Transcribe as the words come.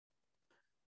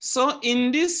So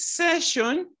in this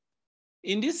session,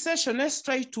 let's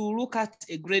try to look at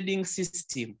a grading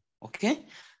system, okay?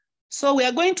 So we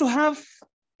are going to have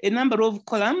a number of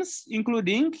columns,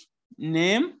 including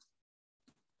name.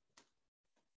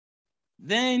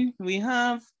 Then we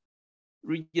have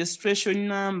registration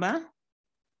number.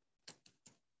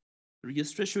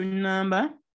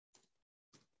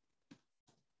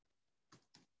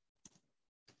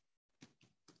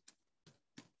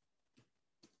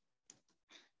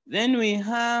 Then we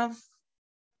have,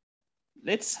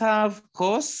 let's have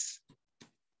course.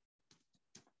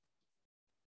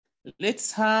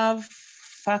 Let's have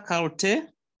faculty.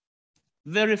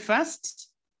 Very fast,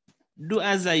 do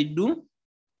as I do.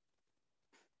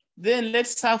 Then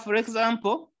let's have, for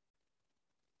example,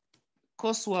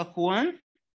 coursework 1.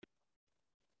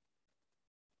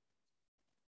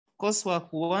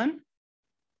 Coursework 1.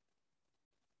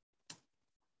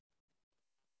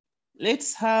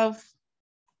 Let's have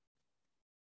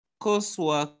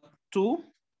coursework 2.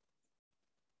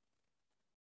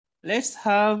 Let's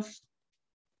have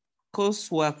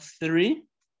coursework 3.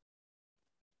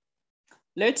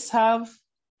 Let's have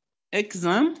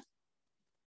exam,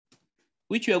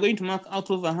 which we are going to mark out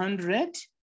of 100.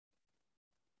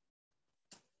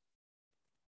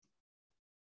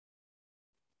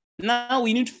 Now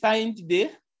we need to find the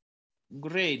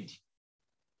grade.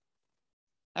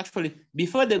 Actually,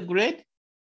 before the grade,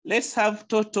 let's have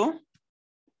total.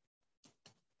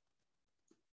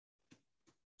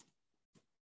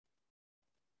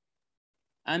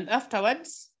 And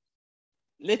afterwards,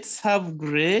 let's have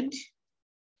grade.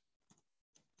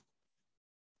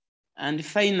 And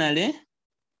finally,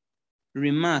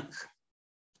 remark.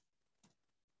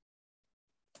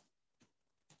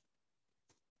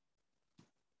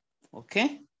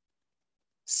 Okay,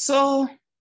 so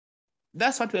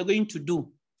that's what we're going to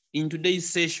do in today's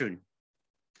session.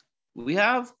 We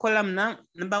have column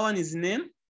number 1 is name.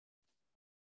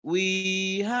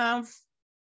 We have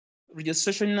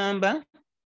registration number.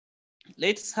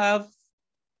 Let's have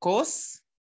course,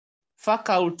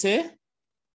 faculty,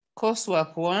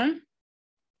 coursework 1,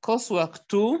 coursework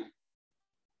 2,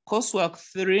 coursework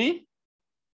 3,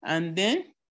 and then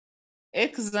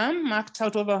exam marked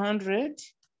out of 100.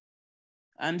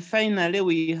 And finally,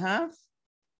 we have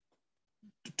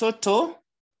total,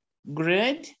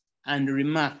 grade, and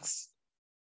remarks.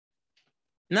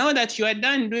 Now that you are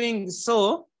done doing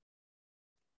so,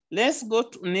 let's go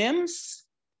to names.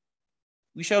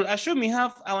 We shall assume we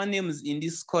have our names in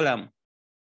this column,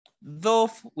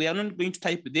 though we are not going to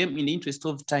type them in the interest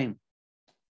of time.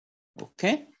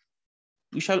 Okay.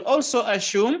 We shall also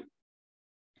assume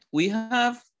we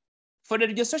have, for the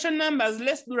registration numbers,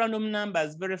 let's do random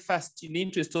numbers very fast in the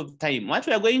interest of time. What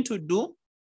we are going to do,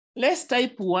 let's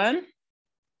type 1.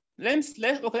 Let's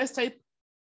type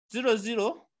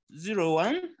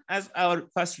 0001 as our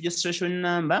first registration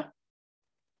number.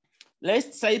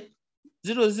 Let's type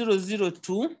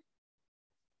 0002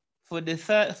 for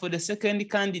the second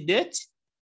candidate.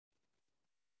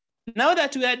 Now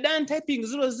that we are done typing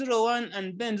 001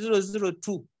 and then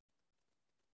 002,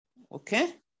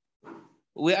 okay,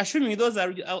 we're assuming those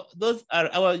are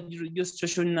our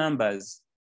registration numbers.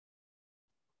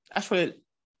 Actually,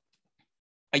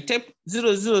 I typed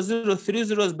 0003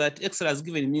 zeros, but Excel has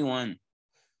given me 1.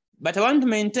 But I want to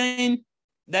maintain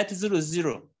that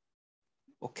 00.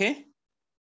 Okay.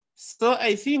 So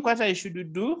I think what I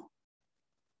should do,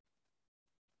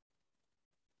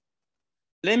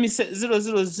 let me say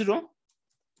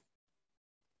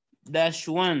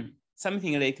 000-1,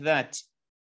 something like that.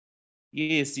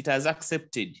 Yes, it has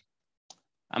accepted.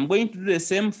 I'm going to do the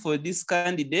same for this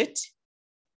candidate,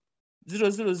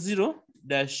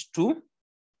 000-2.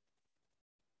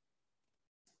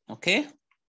 Okay.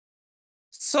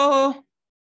 So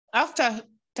after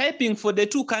typing for the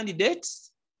 2 candidates,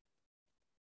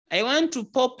 I want to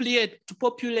populate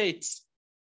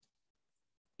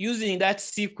using that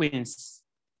sequence.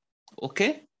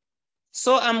 Okay.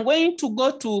 So I'm going to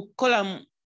go to column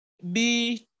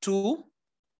B2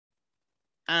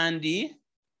 and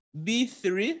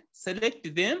B3,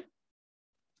 select them,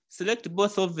 select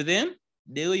both of them,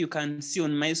 the way you can see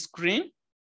on my screen.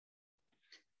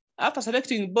 After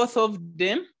selecting both of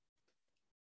them,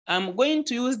 I'm going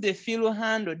to use the fill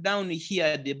handle down here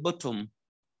at the bottom.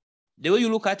 The way you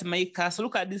look at my cursor,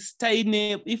 look at this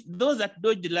tiny, if those that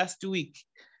dodged last week,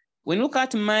 when you look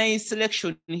at my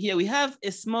selection here, we have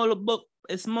a small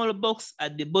box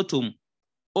at the bottom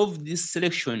of this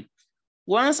selection.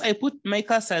 Once I put my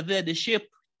cursor there, the shape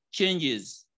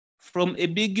changes from a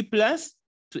big plus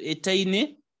to a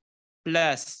tiny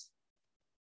plus.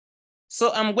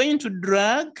 So I'm going to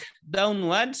drag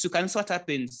downwards. You can see what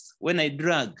happens when I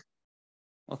drag.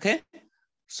 Okay,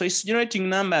 so it's generating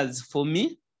numbers for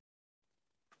me.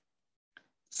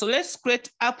 So let's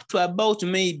create up to about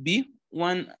maybe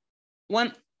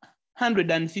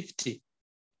 150.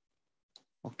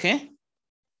 Okay,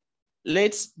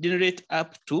 let's generate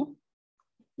up to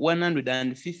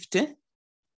 150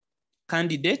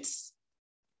 candidates.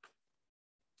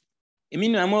 A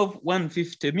minimum of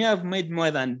 150. Me have made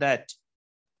more than that.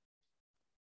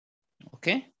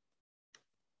 Okay.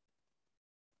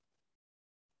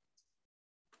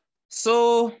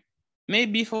 So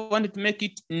maybe if I wanted to make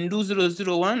it Ndu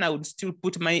 001, I would still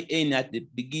put my N at the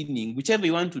beginning, whichever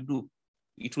you want to do.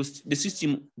 It was the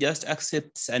system just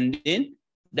accepts and then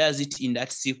does it in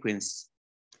that sequence.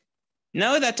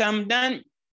 Now that I'm done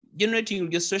generating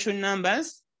registration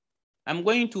numbers, I'm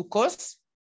going to course.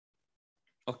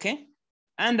 Okay.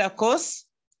 Under course,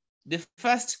 the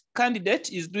first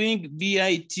candidate is doing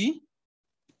BIT.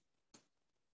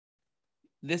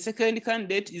 The second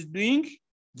candidate is doing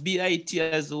BIT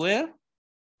as well.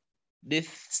 The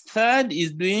third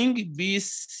is doing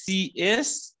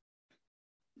BCS.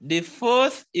 The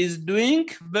fourth is doing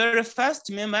very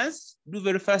fast. Members, do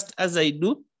very fast as I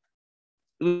do.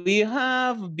 We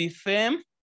have BFEM.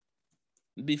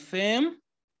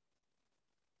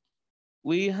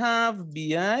 We have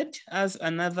BIAD as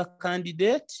another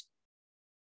candidate.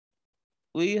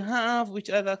 We have which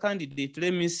other candidate?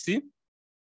 Let me see.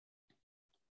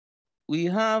 We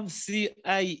have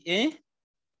CIA.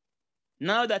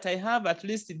 Now that I have at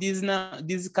least these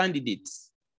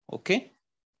candidates, okay?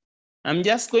 I'm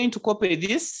just going to copy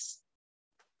this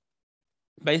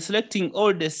by selecting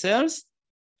all the cells.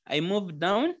 I move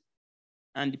down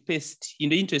and paste in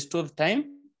the interest of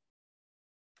time.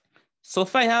 So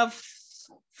if I have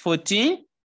 14,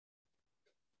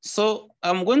 so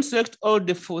I'm going to select all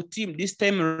the 14 this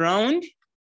time around,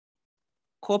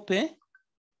 copy,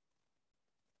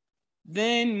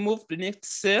 then move to the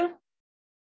next cell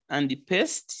and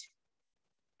paste.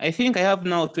 I think I have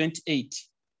now 28.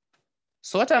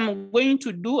 So what I'm going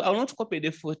to do, I will not copy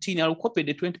the 14, I'll copy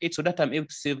the 28 so that I'm able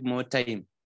to save more time.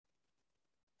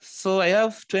 So I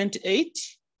have 28,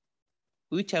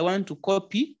 which I want to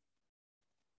copy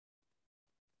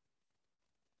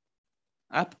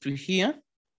up to here.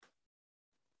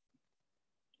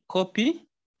 Copy,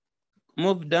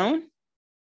 move down,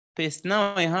 paste.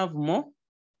 Now I have more,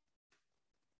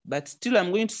 but still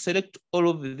I'm going to select all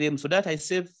of them so that I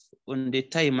save on the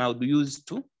time I would use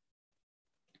to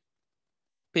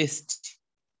paste.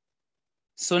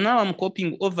 So now I'm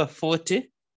copying over 40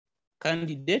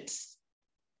 candidates,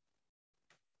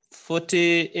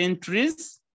 40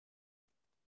 entries.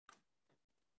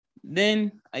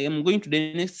 Then I am going to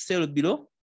the next cell below,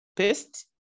 paste.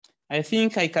 I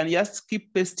think I can just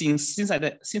keep pasting since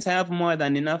I have more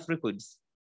than enough records.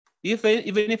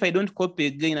 Even if I don't copy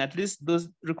again, at least those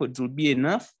records will be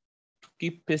enough to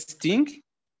keep pasting.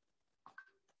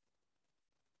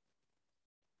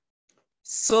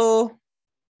 So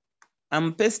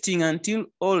I'm pasting until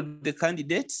all the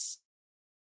candidates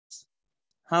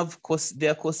have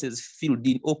their courses filled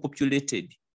in or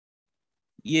populated.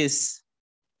 Yes,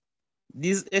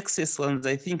 these excess ones,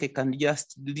 I think I can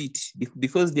just delete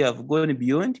because they have gone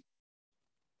beyond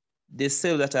the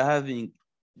cell that are having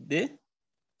the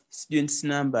students'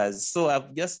 numbers. So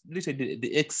I've just deleted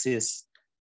the excess.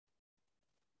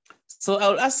 So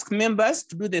I'll ask members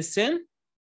to do the same.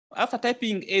 After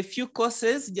typing a few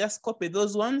courses, just copy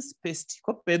those ones, paste,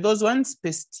 copy those ones,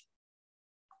 paste,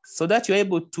 so that you're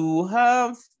able to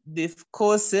have the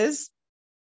courses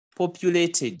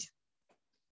populated.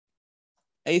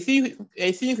 I think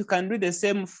you can do the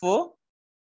same for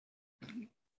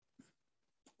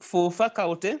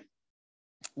faculty.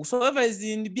 Whoever is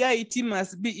in BIT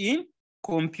must be in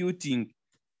computing.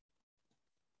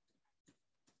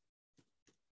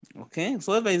 Okay,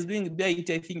 so whoever is doing BIT,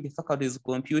 I think the faculty is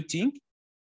computing.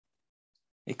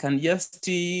 I can just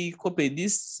copy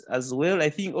this as well.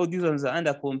 I think all these ones are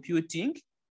under computing.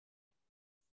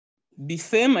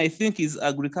 BFEM, I think, is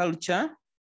agriculture.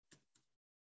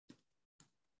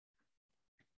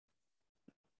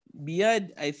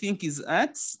 BIAD, I think, is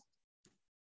arts.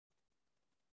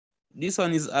 This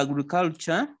one is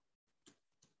agriculture.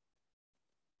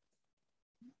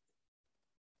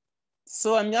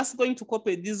 So I'm just going to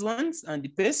copy these ones and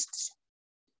paste.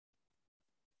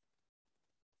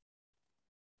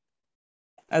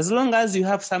 As long as you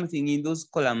have something in those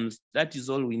columns, that is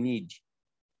all we need.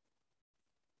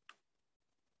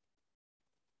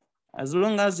 As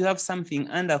long as you have something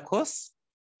under course,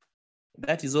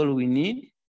 that is all we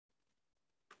need.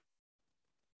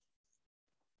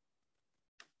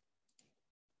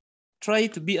 Try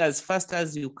to be as fast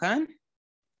as you can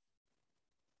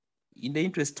in the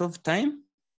interest of time.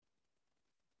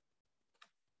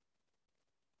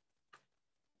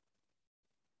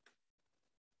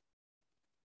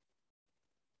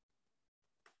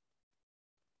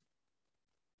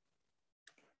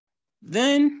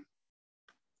 Then,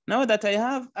 now that I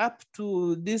have up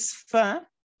to this far,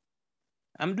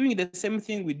 I'm doing the same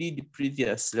thing we did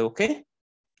previously, okay?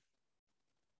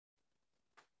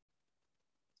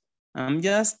 I'm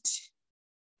just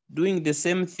doing the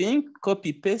same thing,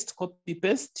 copy, paste,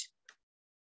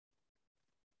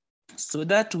 so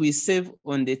that we save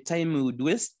on the time we would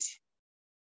waste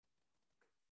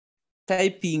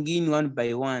typing in one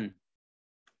by one.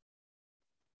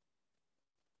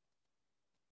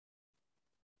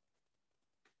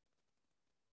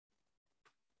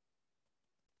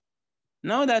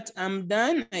 Now that I'm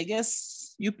done, I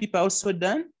guess you people are also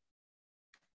done.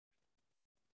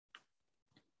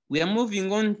 We are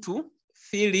moving on to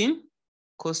fill in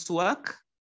coursework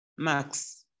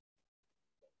marks.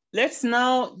 Let's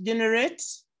now generate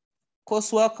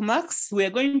coursework marks. We are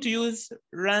going to use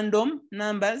random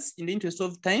numbers in the interest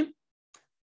of time.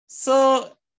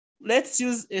 So let's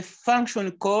use a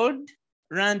function called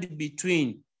rand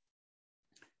between.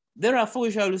 Therefore,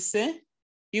 we shall say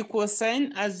equal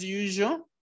sign as usual,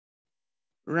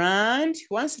 rand.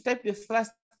 Once you type the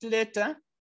first letter,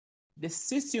 the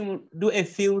system will do a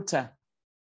filter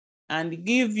and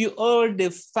give you all the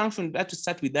functions that to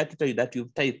start with that letter that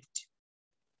you've typed.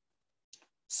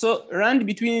 So rand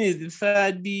between is the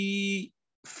third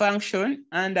function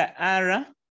under R.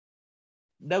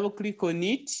 Double click on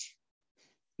it.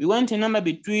 We want a number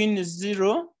between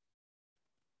 0,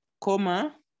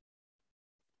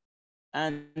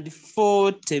 and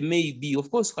 40 maybe. Of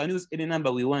course, we can use any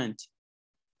number we want.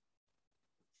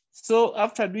 So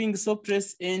after doing so,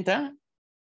 press enter.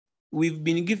 We've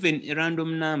been given a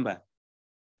random number.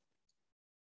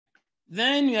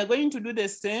 Then we are going to do the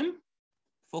same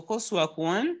for coursework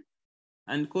 1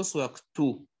 and coursework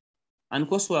 2 and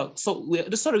coursework. So we are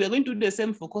going to do the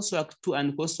same for coursework 2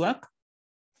 and coursework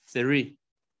 3.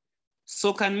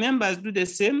 So can members do the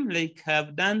same like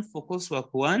I've done for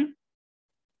coursework 1?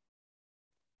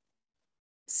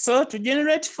 So to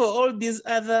generate for all these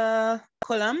other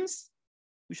columns,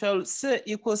 we shall say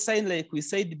equal sign like we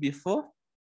said before.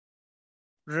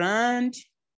 Rand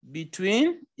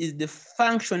between is the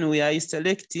function we are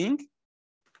selecting.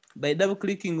 By double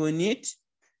clicking on it,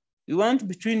 we want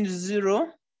between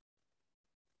 0,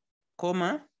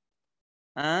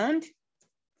 and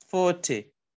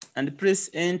 40, and press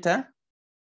enter.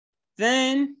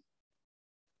 Then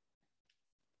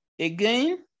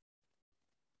again,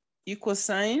 equal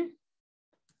sign,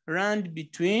 rand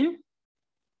between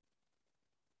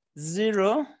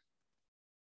 0,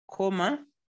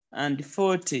 and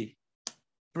 40.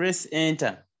 Press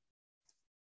enter.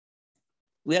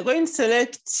 We are going to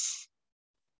select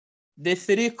the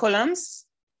 3 columns.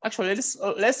 Actually,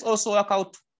 let's also work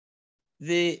out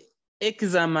the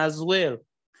exam as well.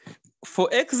 For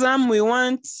exam, we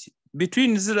want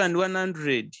between 0 and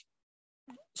 100.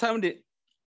 Somebody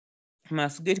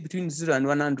must get between 0 and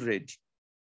 100.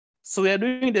 So we are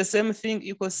doing the same thing,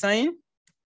 equal sign,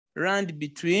 rand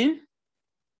between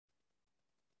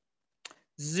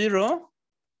 0,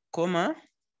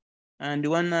 and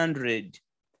 100.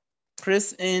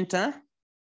 Press enter.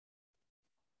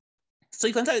 So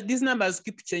you can tell these numbers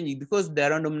keep changing because they are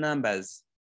random numbers.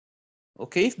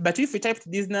 Okay, but if you typed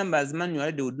these numbers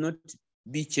manually, they would not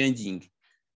be changing.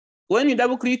 When you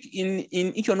double click in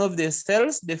each one of the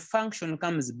cells, the function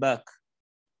comes back,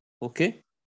 okay,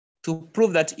 to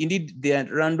prove that indeed they are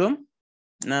random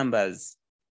numbers.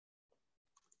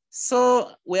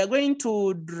 So we are going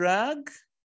to drag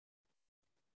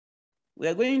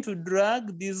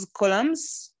these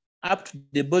columns up to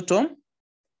the bottom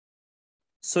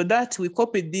so that we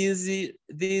copy the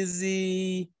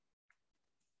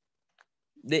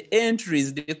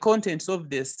entries, the contents of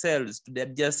the cells to the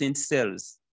adjacent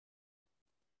cells.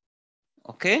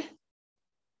 Okay.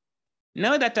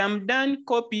 Now that I'm done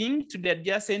copying to the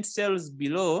adjacent cells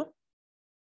below,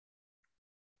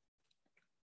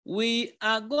 we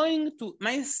are going to,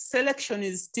 my selection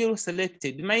is still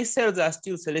selected. My cells are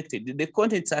still selected. The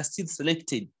contents are still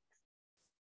selected.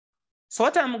 So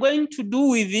what I'm going to do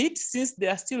with it, since they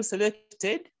are still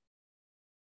selected,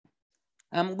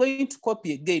 I'm going to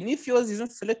copy again. If yours is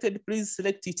not selected, please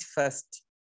select it first.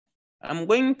 I'm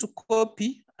going to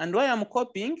copy, and while I'm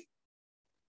copying,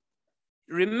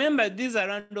 remember these are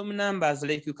random numbers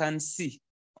like you can see,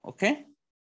 okay?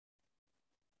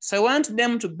 So I want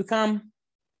them to become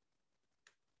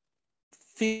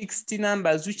fixed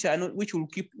numbers which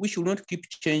will not keep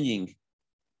changing.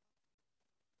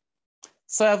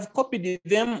 So I've copied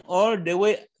them all the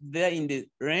way there in the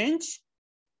range.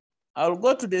 I'll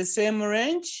go to the same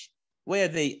range where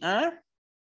they are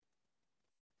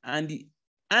and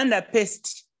under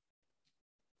paste.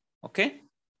 Okay?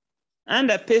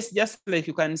 Under paste, just like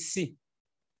you can see.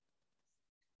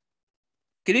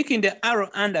 Click in the arrow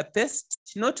under paste,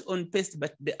 not on paste,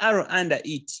 but the arrow under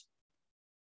it.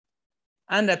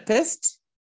 Under paste,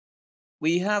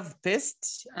 we have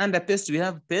paste. Under paste, we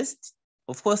have paste.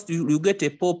 Of course, you get a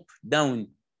pop down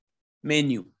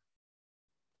menu,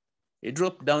 a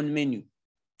drop down menu.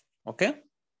 Okay?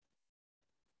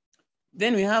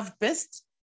 Then we have paste,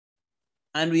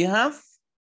 and we have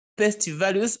paste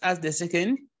values as the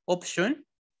second option.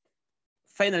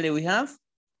 Finally, we have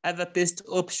other paste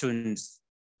options.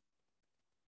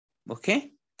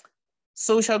 Okay?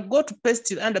 So we shall go to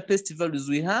paste. Under paste values,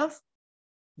 we have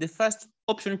the first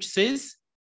option which says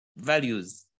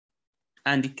values,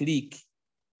 and click.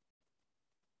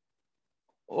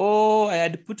 Oh, I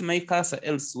had put my cursor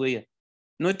elsewhere,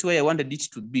 not where I wanted it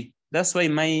to be. That's why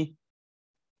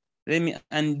let me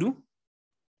undo.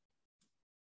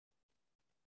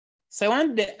 So I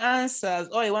want the answers,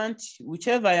 or I want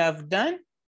whichever I have done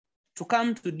to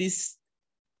come to this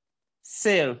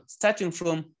cell, starting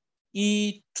from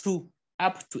E2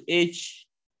 up to H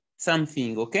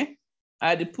something, okay? I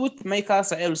had put my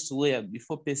cursor elsewhere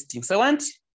before pasting. So I want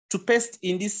to paste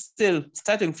in this cell,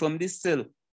 starting from this cell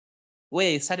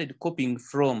where I started copying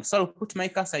from. So I'll put my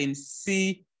cursor in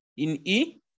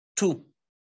E2.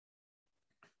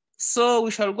 So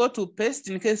we shall go to paste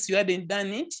in case you hadn't done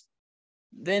it.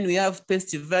 Then we have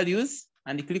paste values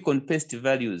and click on paste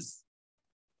values.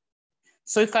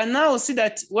 So you can now see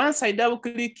that once I double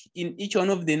click in each one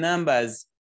of the numbers,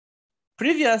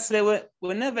 previously,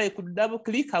 whenever I could double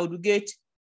click, I would get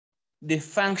the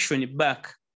function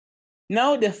back.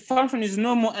 Now the function is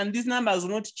normal and these numbers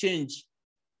will not change.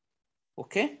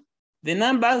 Okay? The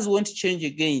numbers won't change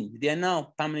again. They are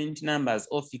now permanent numbers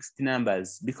or fixed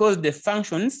numbers because the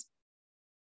functions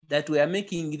that we are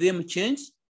making them change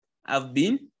have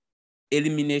been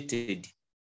eliminated.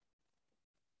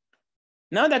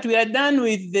 Now that we are done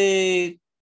with the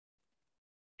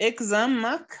exam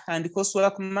mark and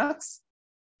coursework marks,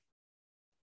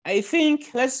 I think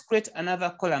let's create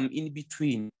another column in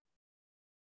between.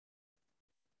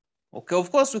 Okay,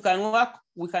 of course we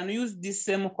can use this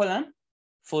same column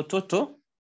for total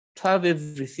to have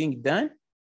everything done.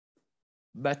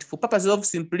 But for purposes of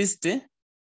simplicity,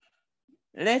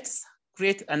 let's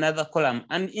create another column.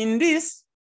 And in this,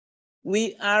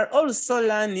 we are also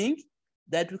learning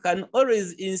that we can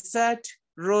always insert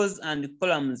rows and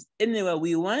columns anywhere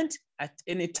we want at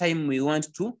any time we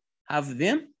want to have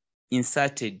them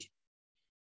inserted.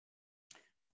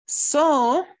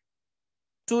 So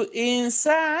to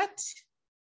insert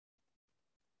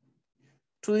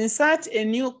a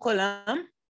new column,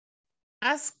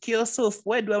 ask yourself,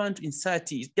 where do I want to insert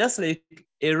it? Just like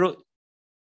a row,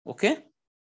 okay?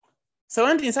 So I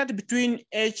want to insert between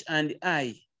H and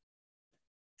I.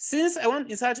 Since I want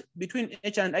to insert between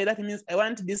H and I, that means I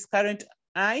want this current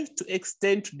I to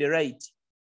extend to the right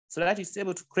so that it's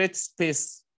able to create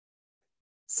space.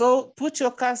 So put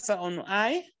your cursor on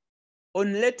I,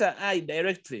 on letter I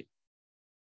directly,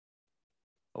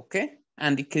 okay?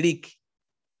 And click.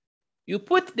 You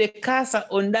put the cursor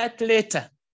on that letter.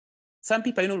 Some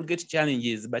people will get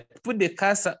challenges, but put the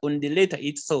cursor on the letter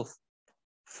itself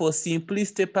for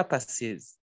simplicity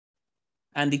purposes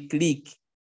and click.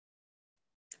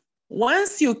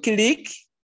 Once you click,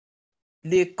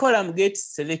 the column gets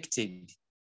selected.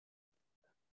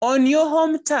 On your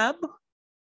home tab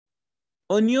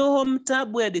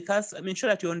where the cursor, I mean, sure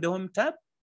that you're on the home tab,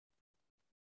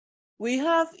 we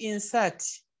have insert,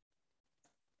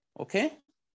 okay?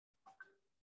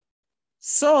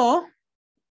 So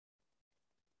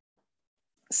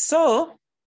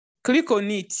click on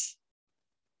it.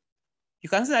 You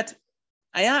can see that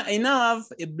I now have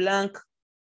a blank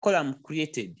column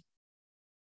created.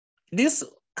 This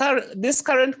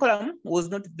current column was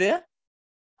not there.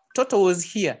 Total was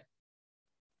here.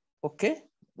 Okay,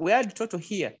 we had total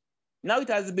here. Now it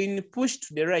has been pushed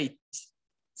to the right.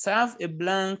 So I have a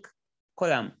blank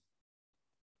column.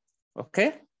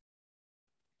 Okay.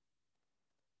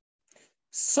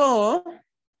 So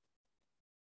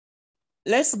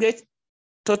let's get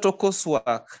total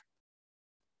coursework.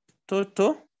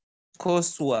 Total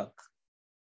coursework.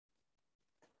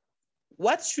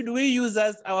 What should we use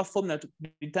as our formula to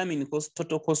determine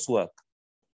total coursework?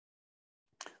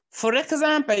 For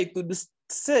example, I could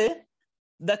say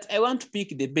that I want to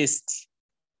pick the best.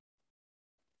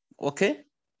 Okay,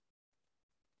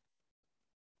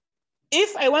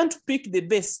 If I want to pick the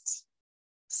best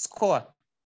score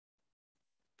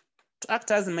to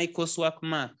act as my coursework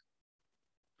mark,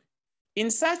 in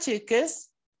such a case,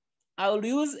 I'll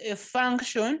use a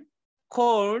function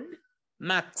called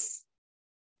max,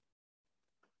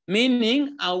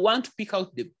 meaning I want to pick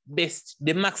out the best,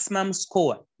 the maximum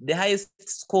score, the highest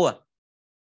score.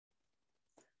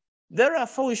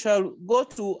 Therefore, we shall go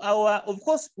to our, of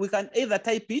course, we can either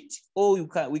type it or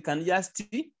we can just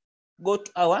go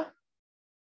to our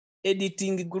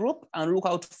editing group and look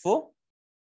out for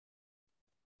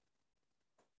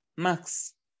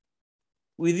max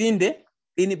within the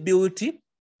inbuilt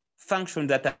functions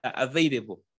that are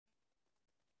available.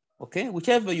 Okay,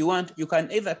 whichever you want, you can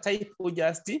either type or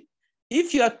just,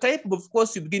 if you are type, of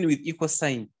course, you begin with equal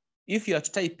sign. If you are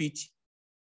to type it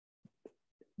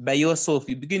by yourself,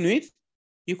 you begin with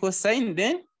equal sign,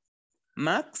 then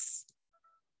max,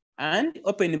 and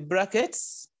open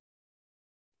brackets.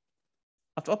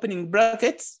 After opening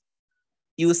brackets,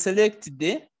 you select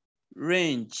the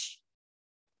range.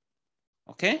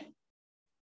 Okay,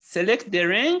 select the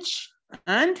range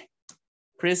and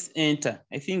press enter.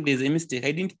 I think there's a mistake.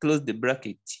 I didn't close the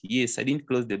bracket. Yes, I didn't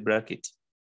close the bracket.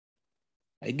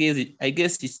 I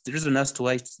guess it's the reason as to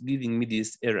why it's giving me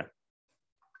this error.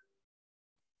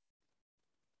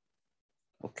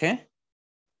 Okay.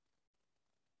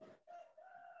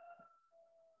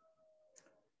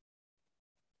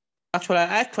 Actually,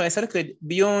 I selected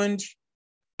beyond.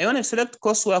 I want to select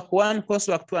coursework 1,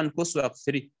 coursework 2, and coursework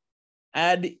 3. I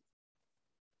had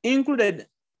included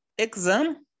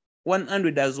exam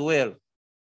 100 as well.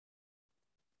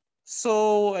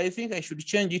 So I think I should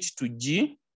change it to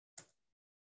G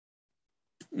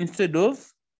instead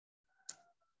of,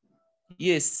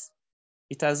 yes,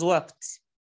 it has worked.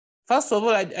 First of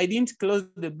all, I didn't close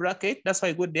the bracket. That's why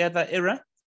I got the other error.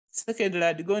 Secondly,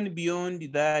 I'd gone beyond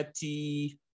that.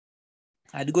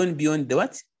 I'd gone beyond the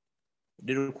what?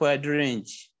 The required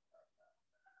range.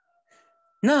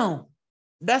 Now,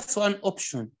 that's one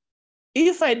option.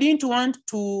 If I didn't want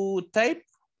to type,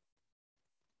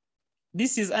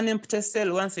 this is an empty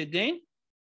cell once again.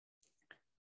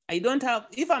 I don't have,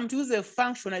 if I'm to use a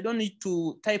function, I don't need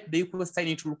to type the equal sign,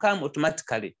 it will come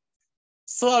automatically.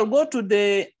 So I'll go to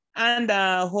the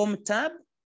under home tab.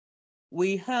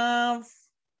 We have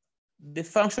the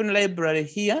function library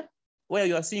here where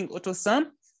you are seeing AutoSum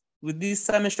with this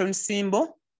summation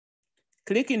symbol.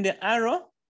 Click in the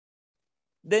arrow,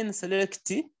 then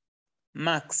select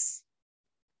max.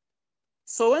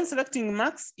 So when selecting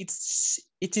max,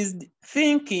 it is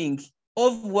thinking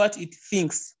of what it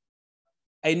thinks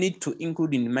I need to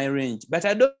include in my range, but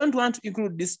I don't want to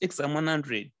include this exam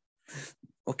 100.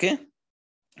 Okay,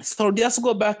 so just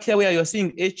go back here where you're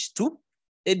seeing H2,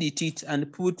 edit it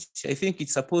and put, I think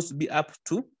it's supposed to be up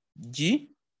to G2.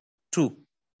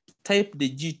 Type the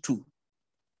G2,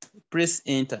 press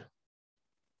enter.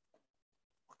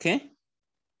 Okay,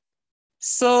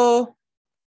 so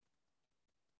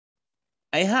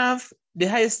I have the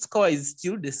highest score is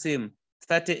still the same,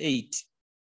 38.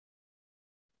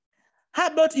 How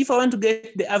about if I want to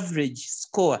get the average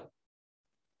score?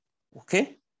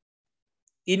 Okay,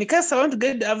 in case I want to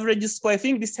get the average score, I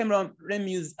think this time around, let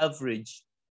me use average.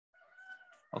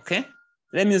 Okay,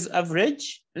 let me use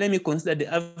average. Let me consider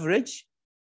the average.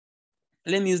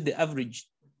 Let me use the average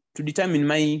to determine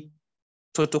my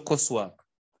total coursework.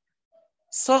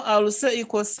 So I'll say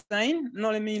equal sign.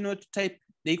 No, let me not type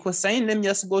the equal sign. Let me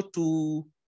just go to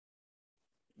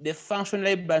the function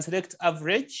library and select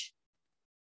average.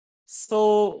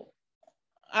 So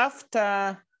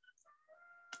after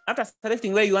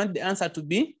selecting where you want the answer to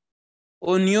be,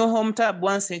 on your home tab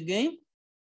once again,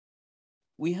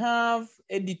 we have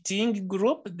editing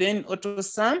group, then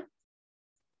AutoSum.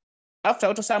 After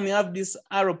AutoSum, we have this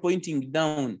arrow pointing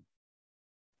down.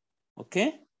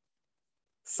 Okay,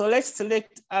 so let's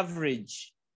select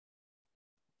average.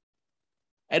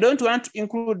 I don't want to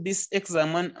include this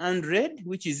exam 100,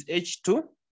 which is H2.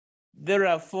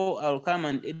 Therefore, I'll come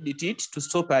and edit it to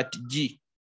stop at G.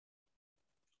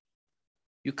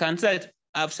 You can see that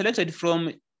I've selected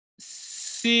from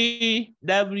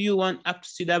CW1 up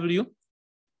to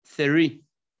CW3.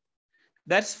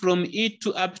 That's from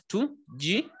E2 up to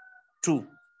G2.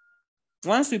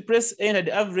 Once we press enter,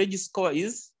 the average score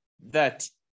is that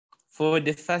for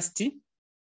the first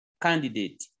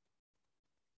candidate.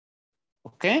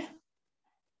 Okay.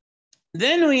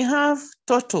 Then we have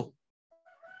total.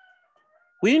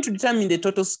 We need to determine the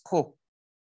total score.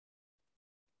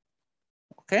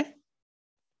 Okay.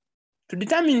 To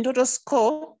determine total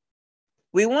score,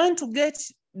 we want to get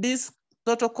this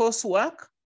total coursework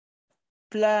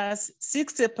plus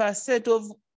 60%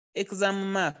 of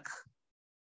exam mark.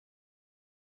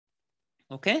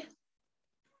 Okay.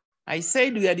 I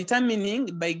said we are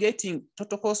determining by getting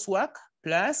total coursework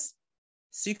plus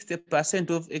 60%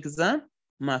 of exam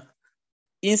mark.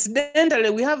 Incidentally,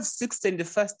 we have 60 in the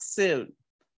first cell.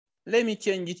 Let me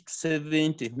change it to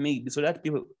 70 maybe so that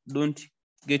people don't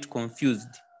get confused.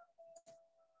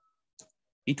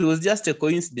 It was just a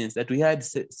coincidence that we had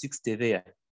 60 there.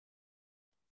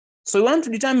 So we want to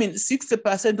determine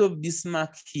 60% of this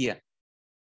mark here.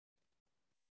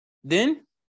 Then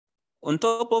on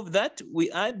top of that, we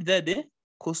add the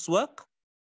coursework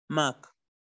mark.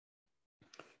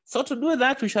 So to do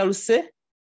that, we shall say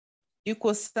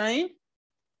equal sign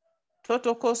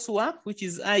total coursework, which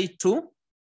is I2,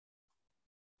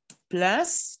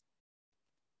 plus,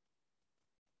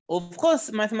 of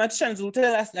course, mathematicians will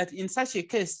tell us that in such a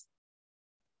case,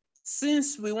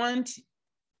 since we want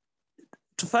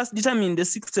to first determine the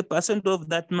 60% of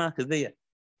that mark there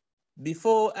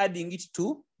before adding it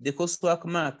to the coursework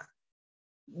mark,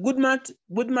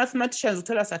 good mathematicians will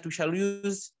tell us that we shall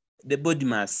use the body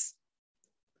mass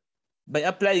by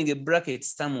applying a bracket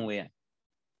somewhere.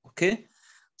 Okay,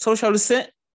 so shall we say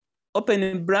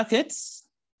open brackets,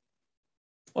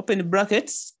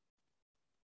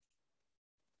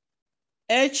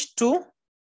 H2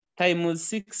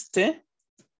 times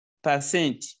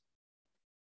 60%,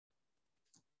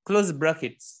 close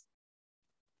brackets.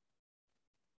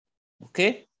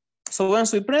 Okay, so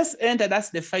once we press enter, that's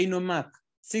the final mark,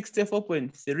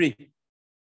 64.3.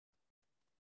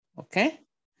 Okay,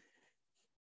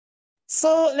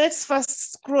 so let's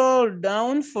first scroll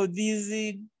down for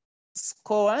these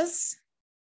scores.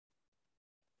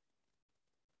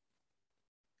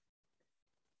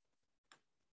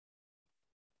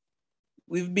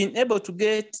 We've been able to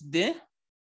get the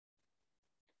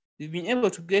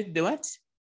what?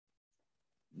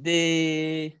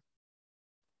 The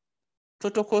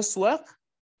total coursework,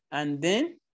 and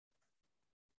then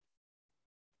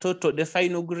the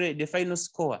final grade, the final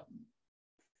score.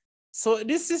 So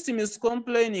this system is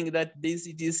complaining that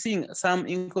it is seeing some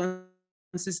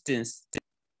inconsistency.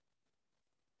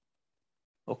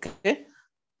 Okay,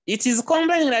 it is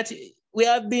complaining that we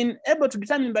have been able to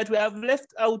determine, but we have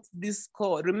left out this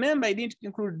score. Remember, I didn't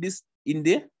include this in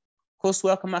the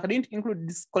coursework mark. I didn't include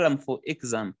this column for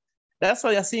exam. That's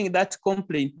why you're seeing that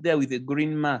complaint there with a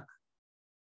green mark.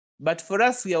 But for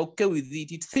us, we are okay with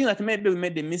it. It feels like maybe we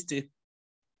made a mistake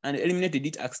and eliminated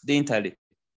it accidentally.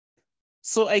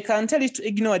 So I can tell it to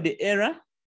ignore the error.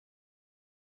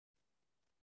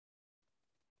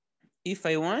 If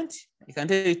I want, I can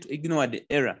tell it to ignore the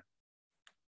error.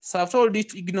 So I've told it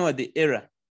to ignore the error.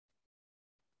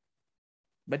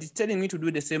 But it's telling me to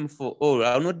do the same for all.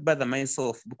 I'll not bother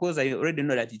myself because I already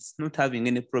know that it's not having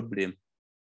any problem.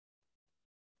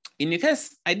 In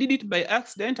case I did it by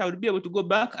accident, I would be able to go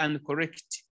back and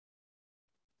correct.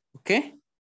 Okay?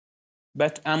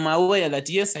 But I'm aware that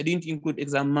yes, I didn't include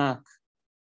exam mark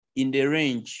in the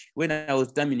range when I was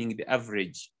determining the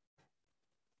average.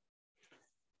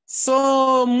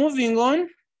 So moving on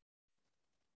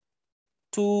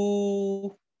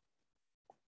to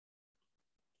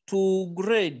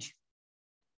grade.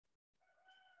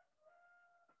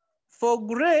 For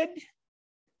grade,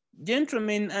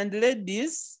 gentlemen and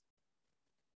ladies,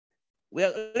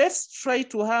 well, let's try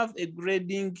to have a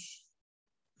grading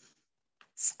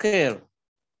scale.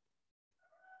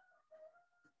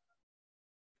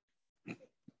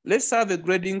 Let's have a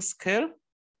grading scale.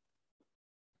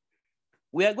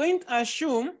 We are going to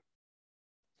assume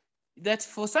that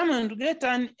for someone to get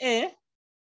an A,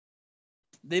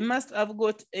 they must have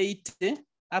got 80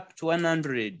 up to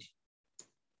 100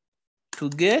 to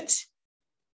get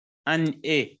an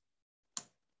A.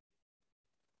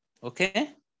 Okay?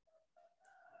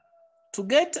 To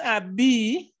get a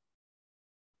B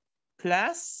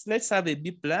plus, let's have a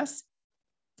B plus.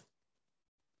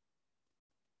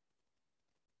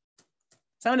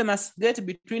 Somebody must get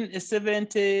between a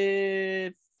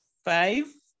 75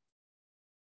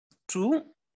 to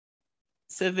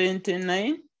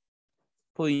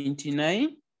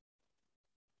 79.9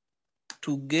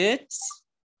 to get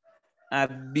a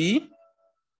B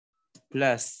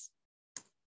plus.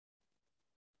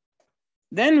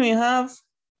 Then we have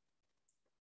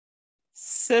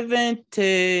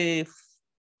 70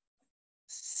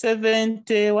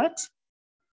 what?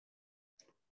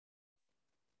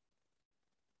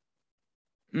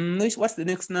 What's the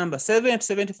next number?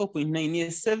 74.9.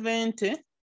 Yes, 70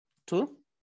 to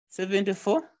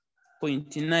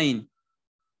 74.9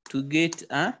 to get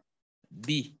a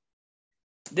B.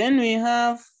 Then we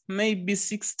have maybe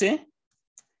 60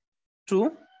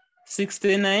 to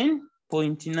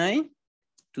 69.9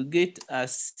 to get a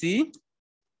C.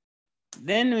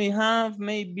 Then we have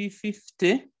maybe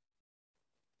 50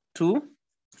 to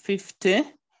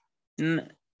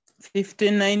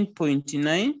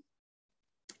 59.9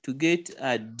 to get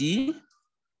a D.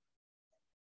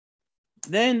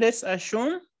 Then let's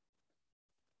assume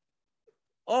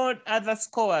all other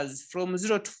scores from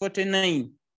 0 to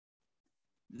 49.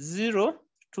 0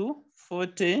 to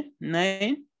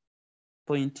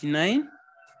 49.9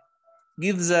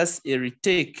 gives us a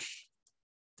retake.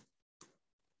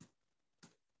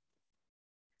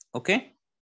 Okay,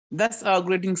 that's our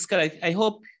grading scale. I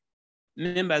hope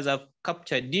members have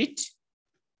captured it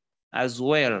as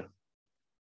well.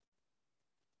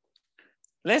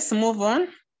 Let's move on.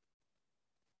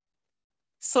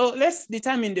 So let's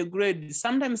determine the grade.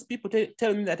 Sometimes people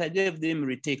tell me that I gave them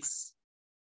retakes.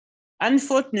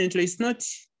 Unfortunately,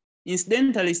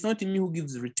 incidentally, it's not me who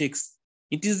gives retakes.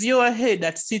 It is your head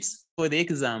that sits for the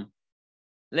exam.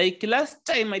 Like last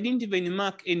time, I didn't even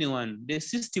mark anyone. The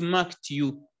system marked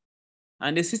you,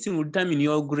 and the system will determine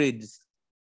your grades.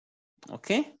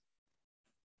 Okay?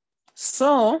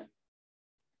 So,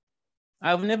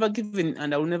 I've never given,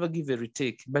 and I will never give a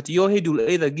retake, but your head will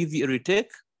either give you a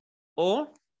retake or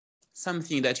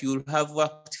something that you will have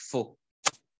worked for.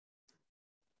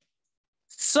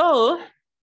 So,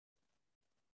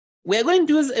 we're going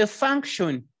to use a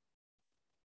function.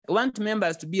 I want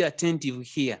members to be attentive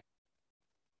here.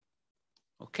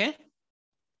 Okay?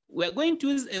 We're going to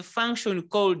use a function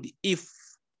called if.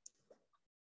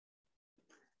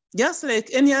 Just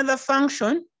like any other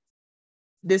function,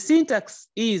 the syntax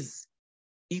is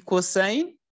equal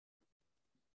sign,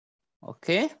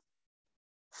 okay?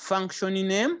 Function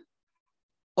name,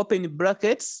 open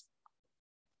brackets,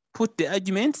 put the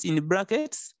arguments in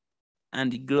brackets,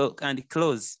 and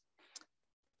close.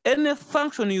 Any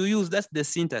function you use, that's the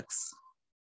syntax.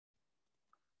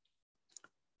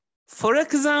 For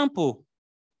example,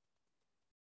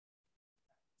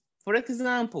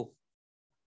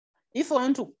 if I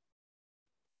want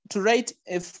to write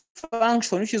a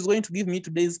function which is going to give me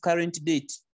today's current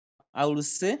date, I will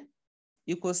say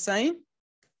equal sign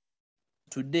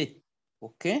today,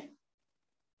 okay?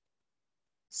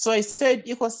 So I said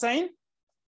equal sign,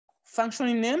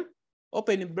 function name,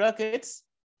 open brackets,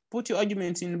 put your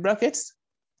arguments in brackets,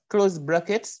 close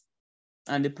brackets,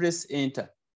 and press enter.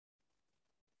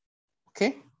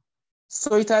 Okay?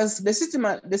 So it has the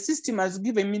system has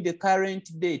given me the current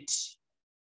date.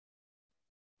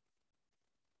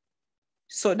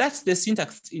 So that's the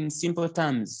syntax in simple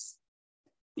terms.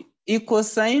 Equal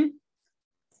sign,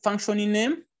 function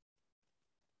name,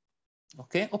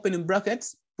 okay, open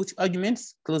brackets, put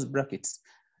arguments, close brackets.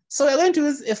 So we're going to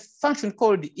use a function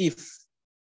called if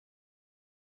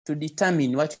to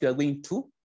determine what we are going to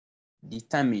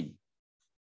determine.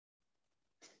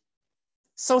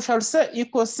 So shall we say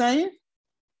equal sign,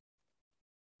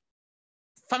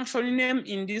 function name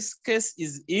in this case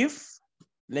is if,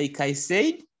 like I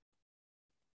said,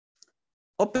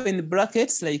 open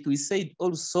brackets like we said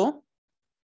also,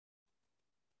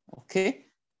 okay?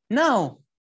 Now,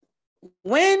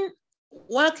 when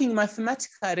working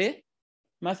mathematically,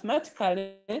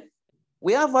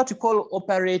 we have what we call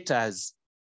operators.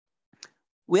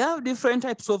 We have different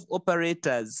types of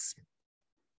operators.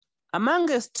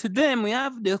 Amongst them, we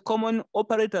have the common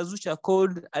operators which are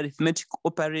called arithmetic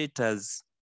operators.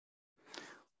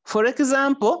 For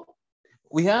example,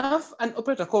 we have an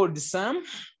operator called sum.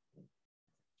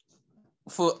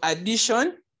 For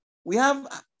addition, we have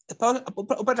an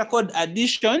operator called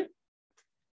addition.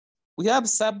 We have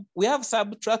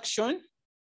subtraction.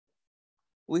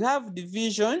 We have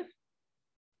division.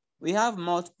 We have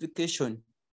multiplication.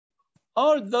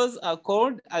 All those are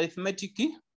called arithmetic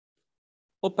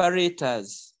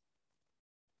operators.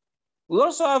 We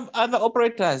also have other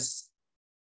operators.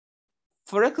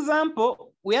 For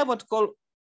example, we have what we call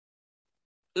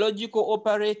logical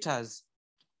operators,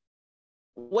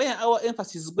 where our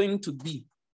emphasis is going to be.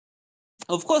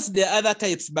 Of course, there are other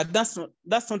types, but that's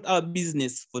not our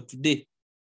business for today.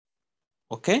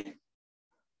 Okay?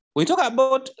 When we talk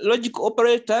about logical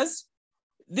operators,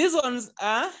 these ones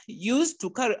are used to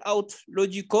carry out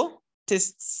logical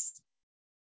tests.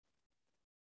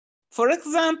 For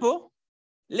example,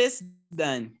 less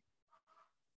than.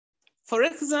 For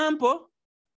example,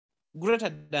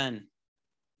 greater than.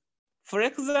 For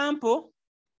example,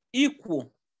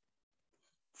 equal.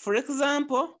 For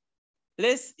example,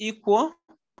 less equal.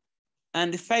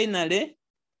 And finally,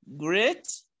 great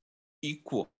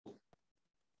equal.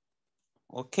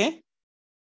 Okay?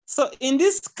 So in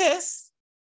this case,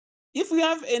 if we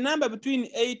have a number between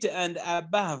 80 and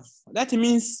above, that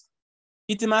means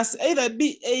it must either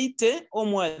be 80 or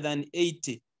more than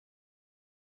 80.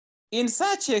 In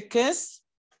such a case,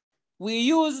 we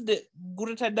use the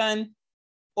greater than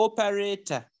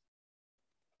operator,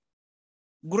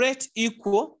 great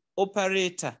equal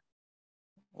operator,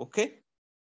 okay?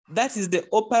 That is the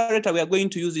operator we are going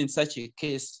to use in such a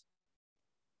case.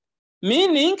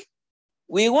 Meaning,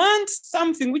 we want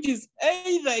something which is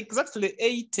either exactly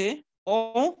 80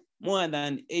 or more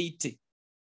than 80.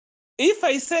 If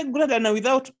I say greater than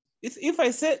without, if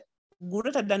I say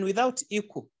greater than without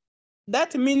equal,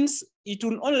 that means it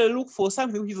will only look for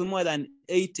something which is more than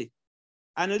 80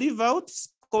 and leave out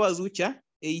scores which are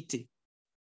 80.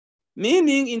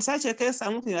 Meaning in such a case,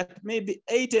 I'm looking at maybe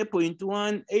 80.1,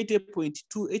 80.2,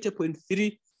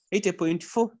 80.3,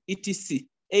 80.4, etc.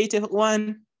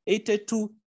 81,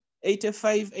 82,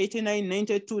 85, 89,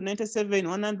 92, 97,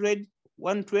 100,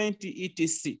 120,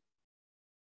 etc.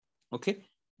 Okay,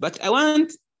 but I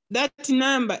want that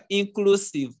number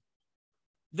inclusive.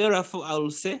 Therefore, I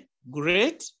will say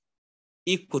great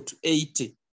equal to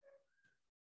 80.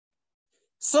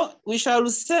 So we shall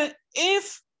say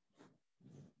if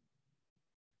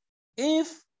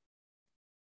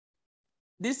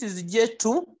this is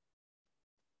J2,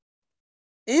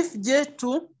 if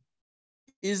J2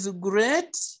 is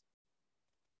great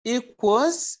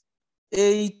equals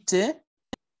 80,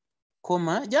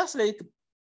 comma, just like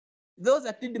those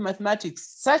that did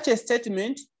mathematics, such a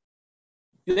statement,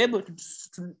 you're able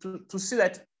to see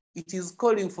that it is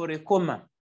calling for a comma.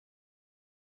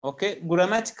 Okay,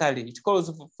 grammatically, it calls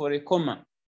for a comma.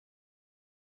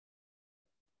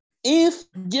 If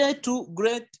J2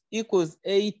 great equals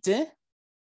 80,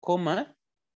 comma,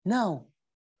 now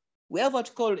we have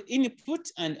what called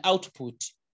input and output.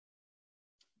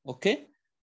 Okay,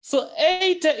 so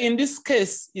 80 in this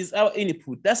case is our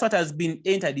input. That's what has been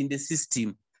entered in the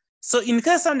system. So in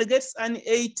case somebody gets an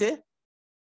 80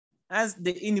 as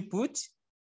the input,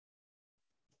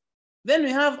 then we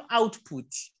have output.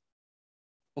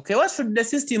 Okay, what should the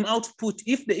system output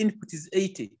if the input is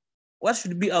 80? What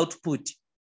should be output?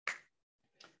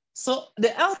 So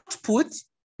the output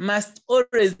must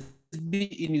always be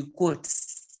in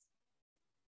quotes.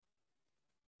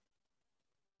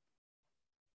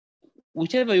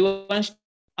 Whichever you want,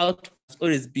 output must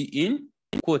always be in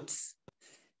quotes.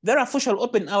 Therefore, shall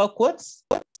open our quotes,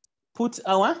 put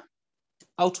our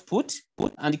output,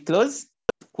 and close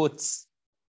quotes.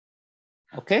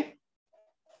 Okay?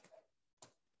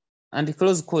 And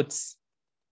close quotes.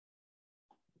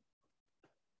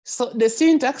 So the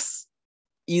syntax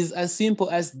is as simple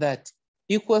as that.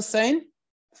 Equal sign,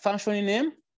 function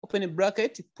name, open a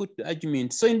bracket, put the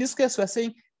argument. So in this case, we're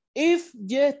saying if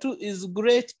J2 is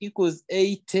great equals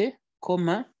 80,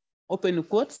 comma, open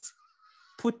quotes,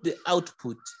 put the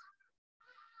output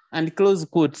and close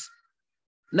quotes.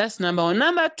 That's number one.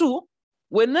 Number two,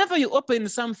 whenever you open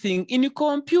something in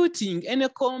computing, any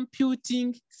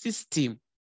computing system,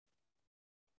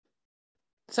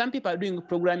 some people are doing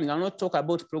programming. I'll not talk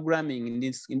about programming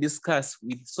in this class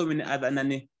with so many other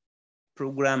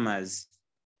non-programmers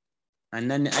and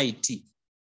non-IT.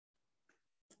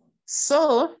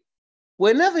 So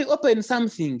whenever you open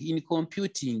something in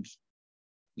computing,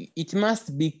 it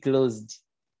must be closed.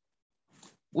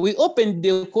 We open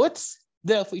the quotes,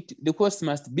 therefore the quotes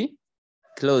must be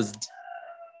closed.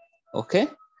 Okay?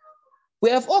 We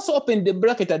have also opened the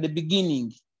bracket at the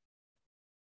beginning.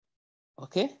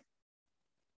 Okay?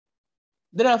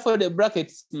 Therefore, the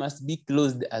brackets must be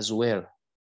closed as well.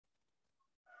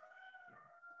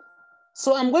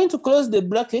 So I'm going to close the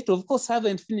bracket. Of course, I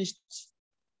haven't finished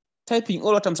typing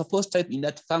all what I'm supposed to type in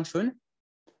that function.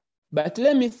 But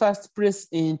let me first press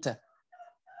enter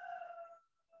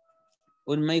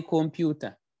on my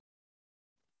computer.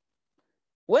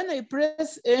 When I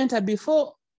press enter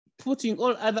before putting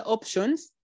all other options,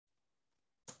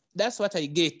 that's what I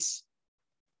get.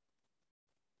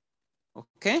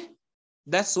 Okay?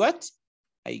 That's what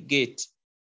I get.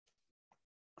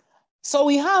 So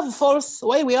we have false.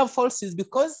 Why we have false is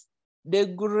because the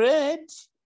grade,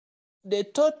 the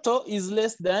total is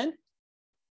less than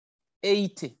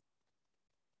 80.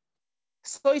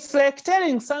 So it's like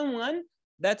telling someone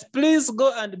that please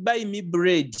go and buy me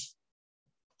bread.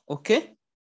 Okay?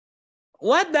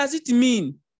 What does it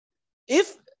mean?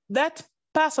 If that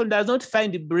person does not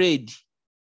find bread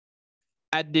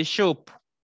at the shop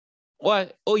or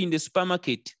in the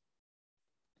supermarket,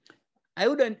 I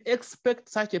wouldn't expect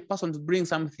such a person to bring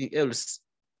something else.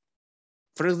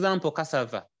 For example,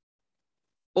 cassava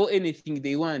or anything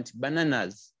they want,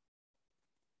 bananas.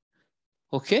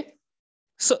 Okay?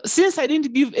 So since I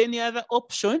didn't give any other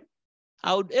option,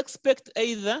 I would expect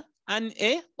either an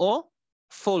A or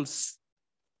false.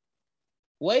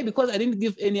 Why? Because I didn't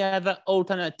give any other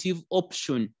alternative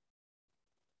option.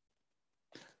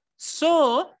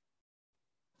 So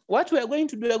what we are going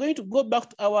to do, we are going to go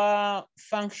back to our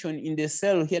function in the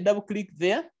cell here, double click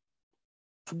there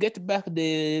to get back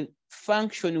the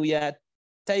function we are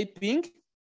typing.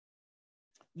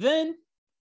 Then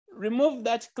remove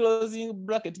that closing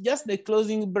bracket, just the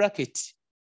closing bracket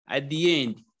at the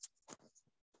end,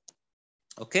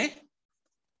 okay?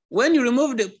 When you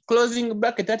remove the closing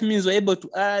bracket, that means we're able to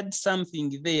add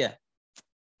something there.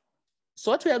 So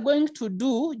what we are going to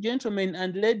do, gentlemen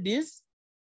and ladies,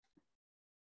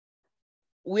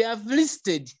 we have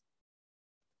listed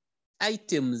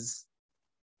items.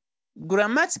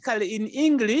 Grammatically in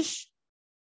English,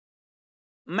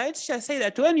 my teacher say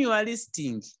that when you are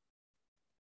listing,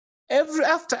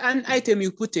 after an item,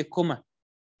 you put a comma,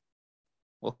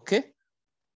 okay?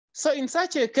 So in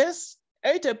such a case,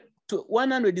 80 to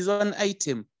 100 is one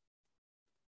item,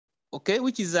 okay,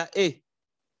 which is A.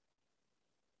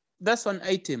 That's one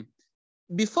item.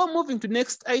 Before moving to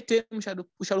next item,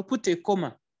 we shall put a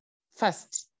comma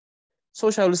first. So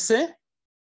shall say,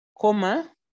 comma,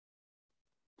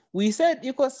 we said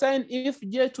equal sign if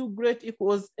J2 great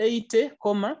equals 80,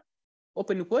 comma,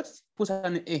 open quotes, put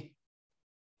an A.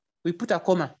 We put a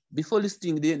comma before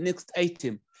listing the next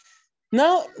item.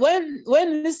 Now, when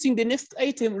listing the next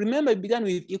item, remember it began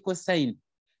with equal sign.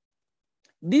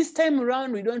 This time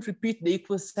around, we don't repeat the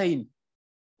equal sign.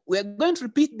 We're going to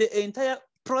repeat the entire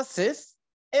process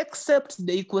except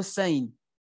the equal sign.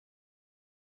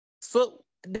 So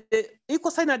the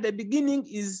equal sign at the beginning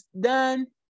is done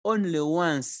only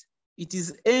once. It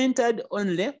is entered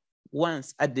only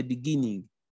once at the beginning.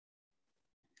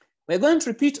 We're going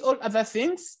to repeat all other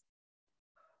things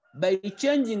by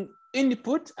changing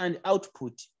input and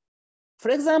output.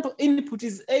 For example, input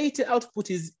is 80,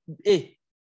 output is A.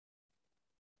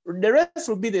 The rest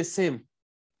will be the same.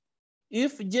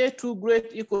 If J2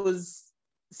 great equals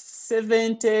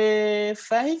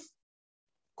 75,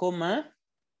 comma,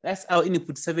 that's our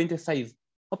input, 75.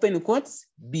 Open quotes,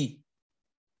 B.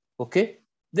 Okay?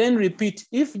 Then repeat.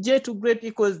 If J2 great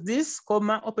equals this,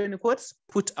 comma, open quotes,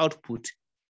 put output.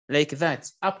 Like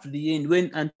that, up to the end,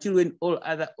 until when all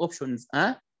other options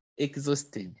are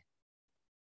exhausted.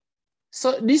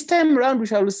 So this time around, we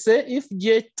shall say if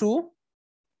J2,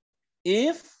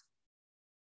 if,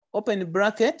 open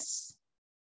brackets,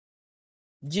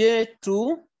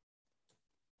 J2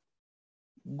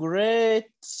 great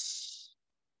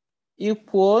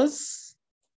equals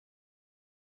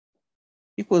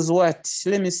what?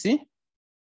 Let me see.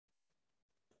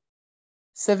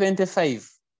 75,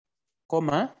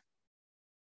 comma,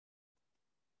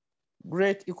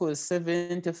 great equals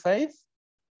 75,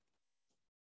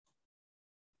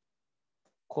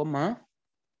 comma,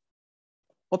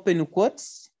 open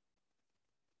quotes.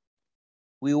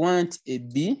 We want a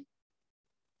B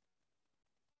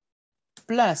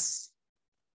plus,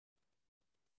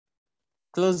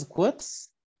 close quotes,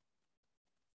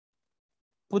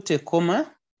 put a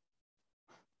comma.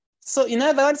 So in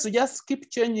other words, we just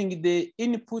keep changing the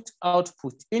input,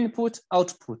 output, input,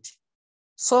 output.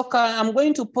 So I'm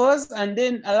going to pause and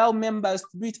then allow members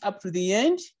to do it up to the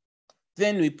end.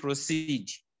 Then we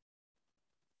proceed.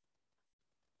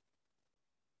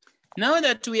 Now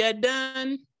that we are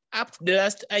done up to the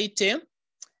last item,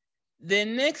 the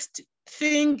next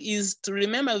thing is to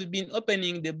remember we've been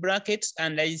opening the brackets,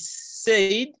 and I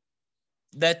said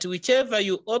that whichever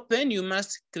you open, you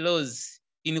must close.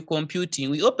 In computing,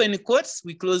 we open quotes,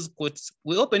 we close quotes.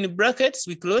 We open brackets,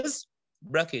 we close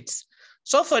brackets.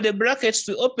 So for the brackets,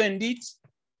 we opened it,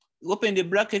 we opened the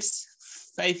brackets,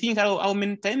 I think how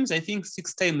many times? I think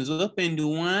 6 times. We opened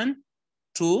 1,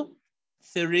 2,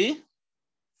 3,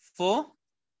 4,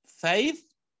 5,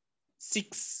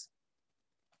 6.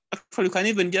 Actually, you can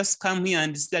even just come here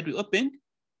and see that we opened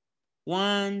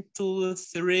 1, 2,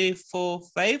 3, 4,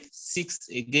 5, 6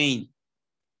 again.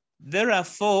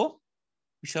 Therefore,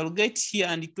 we shall get here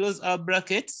and close our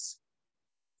brackets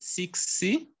 6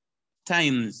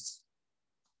 times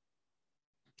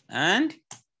and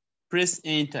press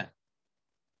enter.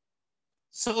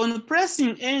 So on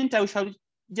pressing enter, we shall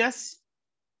just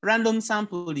random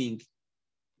sampling.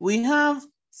 We have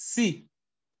C.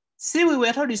 C, we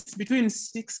were told it's between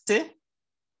 60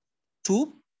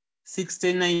 to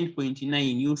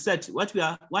 69.9. You said what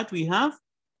we have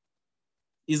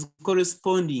is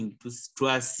corresponding to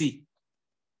a C.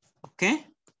 Okay?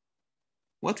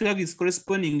 What we have is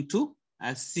corresponding to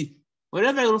a C.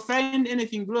 Wherever you'll find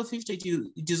anything below 50,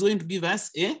 it is going to give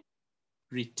us a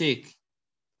retake.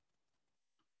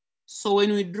 So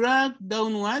when we drag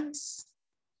downwards,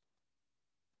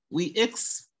 we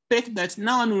expect that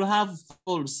now one will have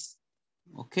false,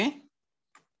 okay?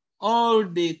 All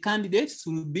the candidates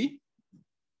will be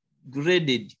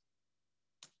graded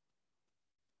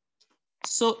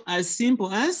So as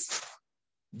simple as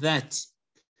that.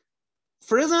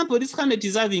 For example, this candidate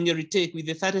is having a retake with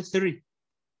a 33.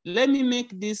 Let me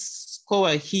make this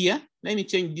score here. Let me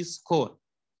change this score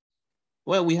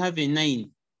where we have a 9.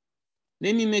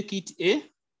 Let me make it a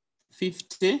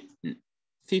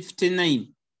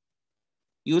 59.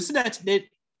 You'll see that the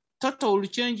total will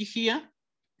change here.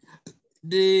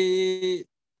 The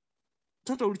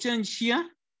total will change here.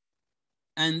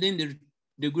 And then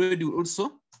the grade will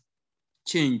also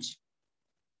change.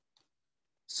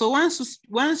 So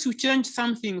once you change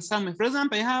something somewhere, for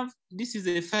example, I have, this is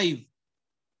a 5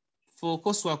 for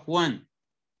coursework 1.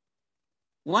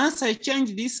 Once I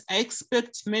change this, I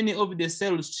expect many of the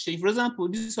cells to change. For example,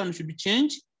 this one should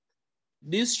change,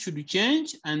 this should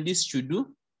change, and this should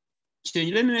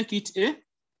change. Let me make it a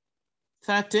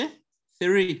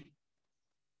 33.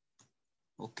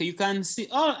 Okay, you can see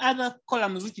all other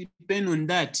columns which depend on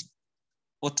that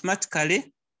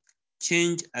automatically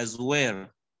change as well.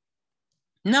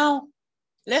 Now,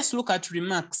 let's look at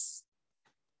remarks.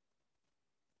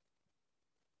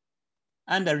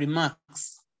 Under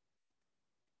remarks,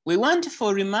 we want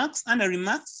for remarks, under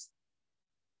remarks,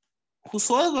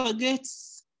 whosoever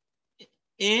gets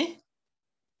A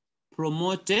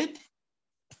promoted,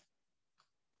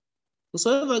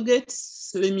 whosoever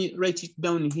gets, let me write it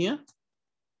down here,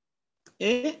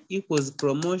 A equals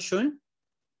promotion,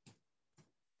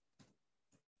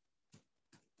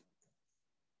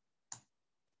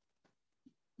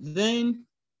 then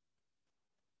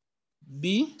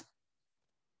B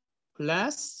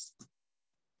plus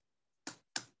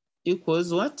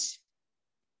equals what?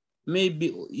 Maybe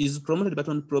is promoted but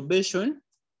on probation.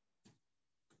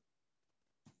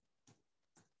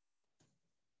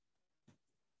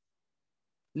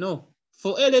 No,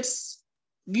 for A, let's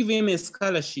give him a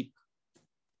scholarship.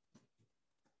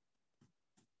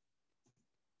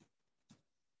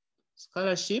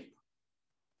 Scholarship.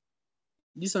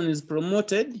 This one is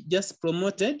promoted, just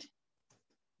promoted,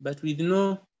 but with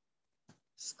no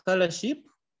scholarship.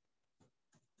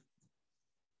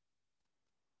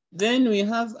 Then we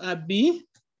have a B.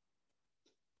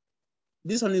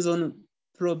 This one is on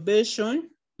probation,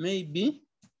 maybe.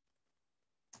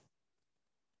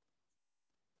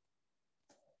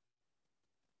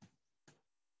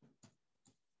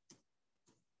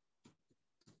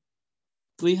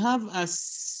 We have a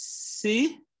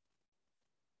C.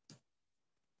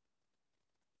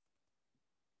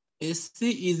 A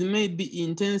C is maybe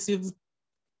intensive,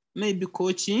 maybe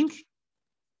coaching.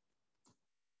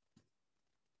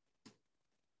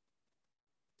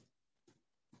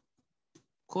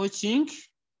 Coaching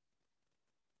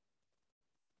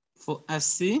for a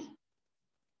C.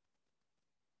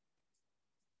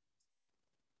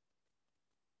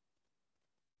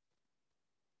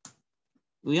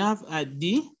 We have a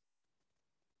D.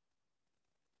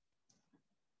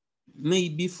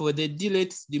 Maybe for the D,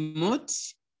 let's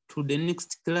demote to the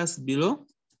next class below.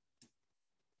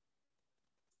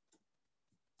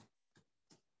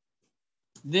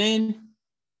 Then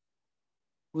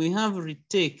we have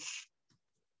retake.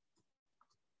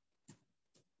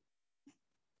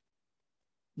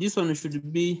 This one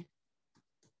should be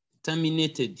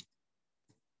terminated.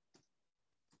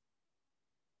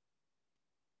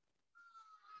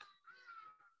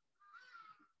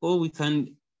 Or we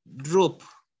can drop.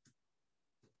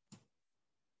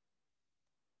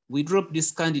 We drop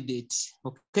this candidate,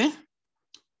 okay?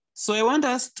 So I want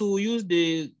us to use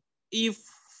the if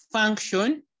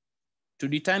function to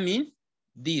determine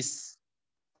this.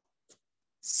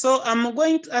 So I'm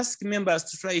going to ask members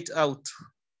to try it out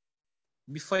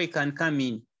before I can come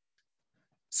in.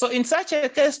 So in such a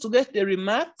case, to get the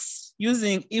remarks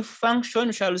using if function,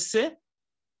 we shall say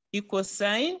equal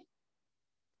sign,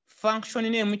 function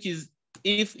name, which is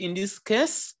if in this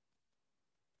case,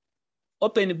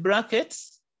 open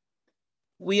brackets.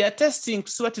 We are testing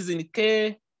to see what is in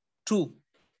K2.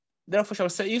 Therefore, shall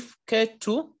say if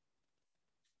K2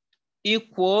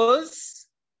 equals,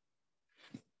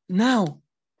 now,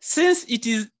 since it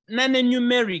is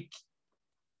non-numeric,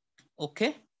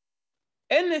 okay?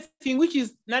 Anything which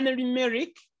is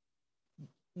non-numeric,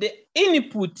 the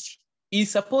input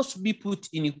is supposed to be put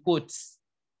in quotes.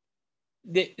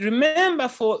 Remember,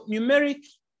 for numeric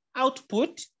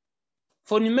output,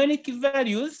 for numeric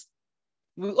values,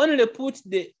 we only put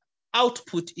the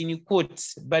output in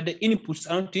quotes, but the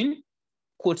inputs aren't in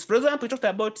quotes. For example, we talked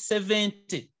about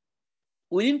 70.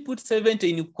 We didn't put 70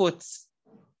 in quotes,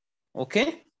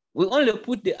 okay? We only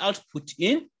put the output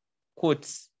in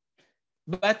quotes.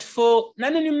 But for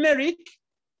non-numeric,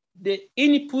 the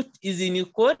input is in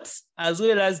quotes as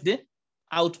well as the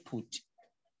output.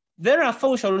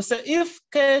 Therefore, we shall say if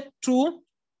K2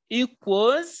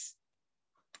 equals,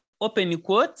 open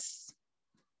quotes,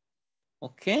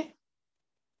 okay,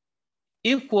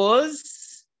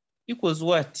 equals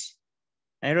what?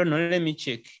 I don't know, let me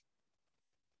check.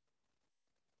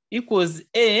 Equals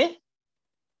A,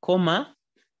 comma,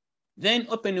 then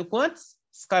open quotes,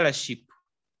 scholarship,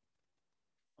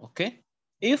 okay?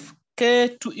 If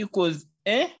K2 equals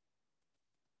A,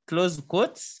 close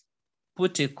quotes,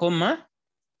 put a comma,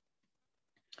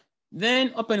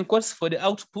 then open quotes for the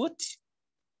output,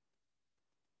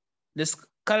 the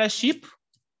scholarship,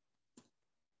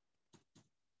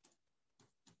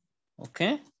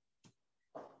 okay?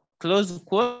 Close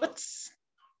quotes,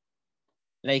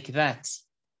 like that,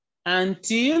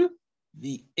 until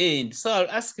the end. So I'll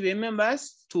ask the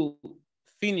members to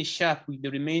finish up with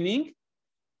the remaining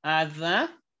other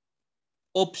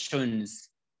options.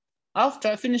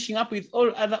 After finishing up with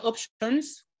all other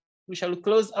options, we shall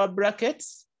close our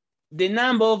brackets. The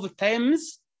number of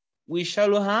times we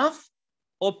shall have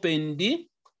opened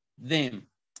them.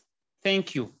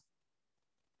 Thank you.